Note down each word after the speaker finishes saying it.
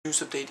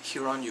News update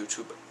here on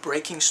YouTube.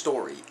 Breaking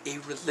story. A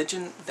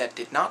religion that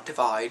did not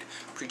divide,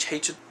 preach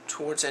hatred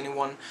towards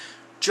anyone,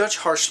 judge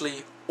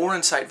harshly, or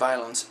incite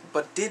violence,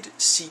 but did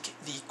seek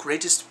the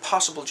greatest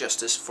possible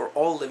justice for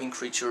all living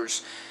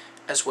creatures,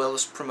 as well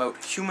as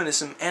promote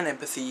humanism and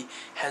empathy,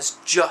 has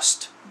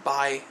just,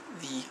 by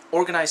the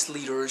organized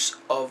leaders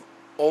of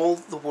all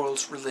the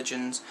world's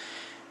religions,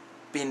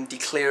 been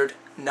declared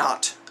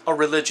not a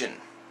religion.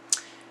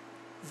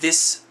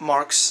 This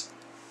marks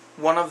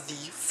one of the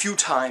few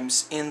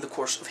times in the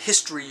course of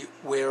history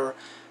where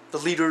the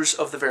leaders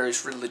of the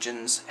various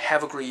religions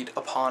have agreed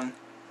upon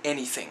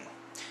anything.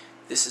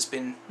 This has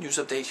been News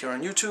Update here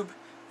on YouTube.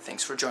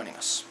 Thanks for joining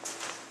us.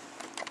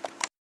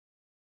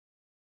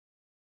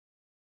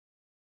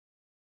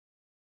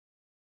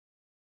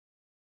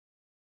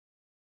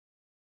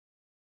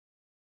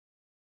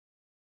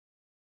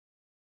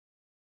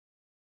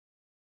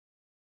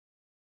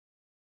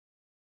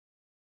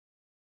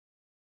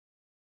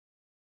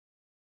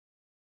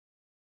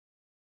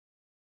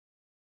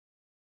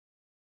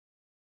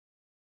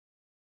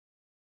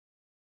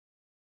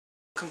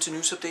 Welcome to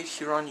News Update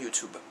here on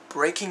YouTube.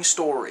 Breaking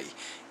story.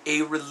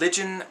 A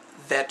religion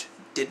that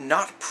did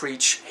not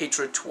preach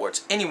hatred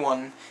towards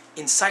anyone,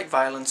 incite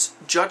violence,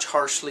 judge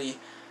harshly.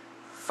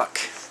 Fuck.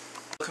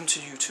 Welcome to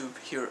YouTube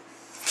here.